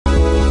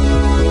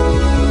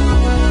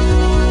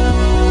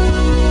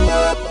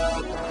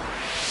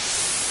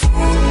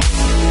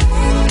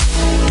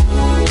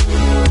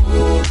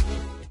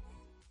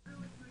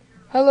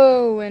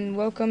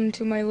welcome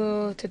to my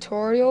little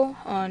tutorial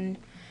on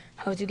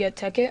how to get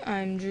Techit.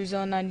 I'm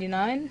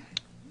Drewzone99,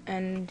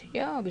 and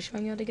yeah, I'll be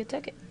showing you how to get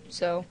Techit.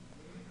 So,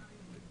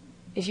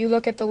 if you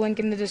look at the link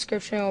in the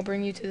description, it'll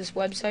bring you to this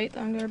website that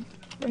I'm going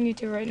to bring you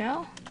to right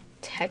now.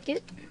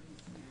 Techit.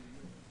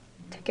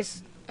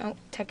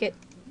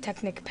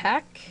 Technic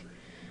Pack.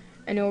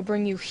 And it will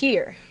bring you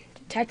here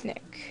to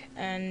Technic.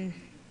 And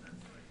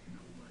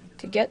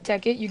to get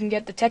Techit, you can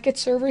get the Techit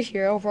server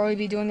here. I'll probably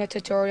be doing a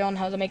tutorial on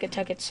how to make a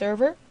Techit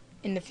server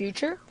in the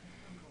future.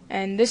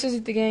 And this is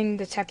getting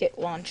the Technic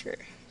Launcher.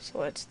 So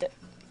let's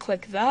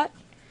click that.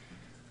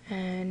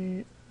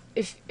 And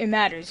if it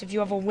matters, if you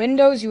have a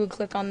Windows, you would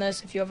click on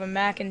this. If you have a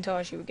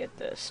Macintosh, you would get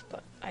this.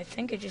 But I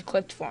think it just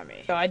clicked for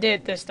me. So I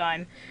did it this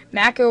time.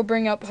 Mac, it will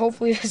bring up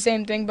hopefully the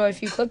same thing, but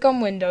if you click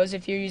on Windows,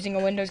 if you're using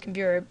a Windows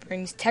computer, it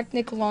brings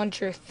Technic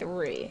Launcher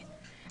 3.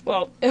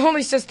 Well, it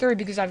only says 3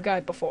 because I've got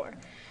it before.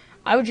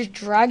 I would just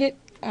drag it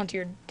onto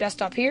your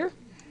desktop here.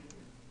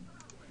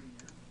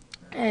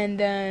 And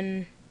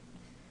then,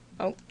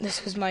 oh,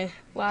 this was my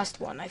last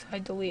one. I thought I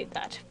deleted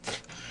that.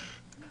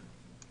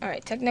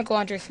 Alright, Technic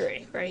Launcher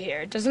 3, right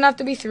here. It doesn't have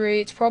to be 3,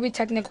 it's probably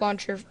Technic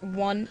Launcher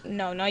 1,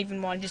 no, not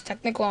even 1, just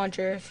Technic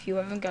Launcher if you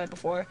haven't got it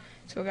before.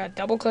 So we're going to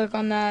double click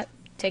on that,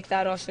 take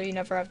that off so you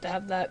never have to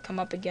have that come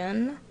up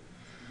again.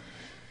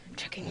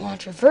 Checking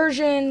launcher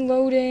version,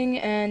 loading,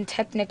 and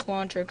Technic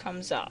Launcher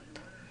comes up.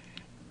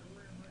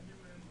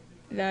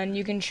 Then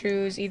you can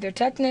choose either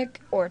Technic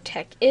or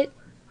Techit.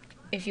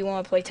 If you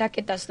want to play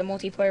Techit, that's the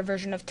multiplayer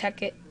version of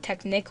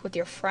Technic with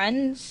your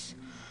friends.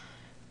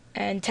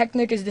 And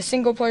Technic is the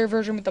single-player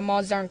version with the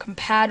mods that aren't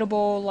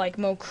compatible, like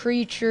Mo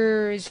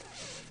Creatures.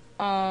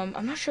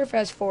 I'm not sure if it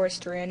has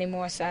Forestry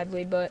anymore,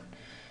 sadly, but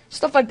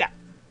stuff like that.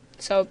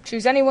 So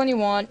choose any one you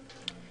want,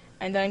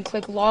 and then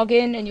click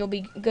Login, and you'll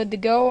be good to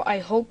go. I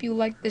hope you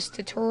liked this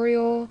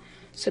tutorial.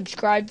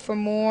 Subscribe for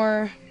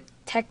more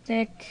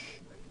Technic,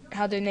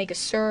 how to make a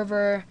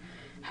server,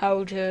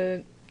 how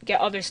to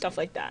get other stuff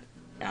like that.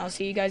 And I'll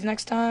see you guys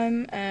next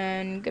time,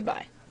 and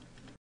goodbye.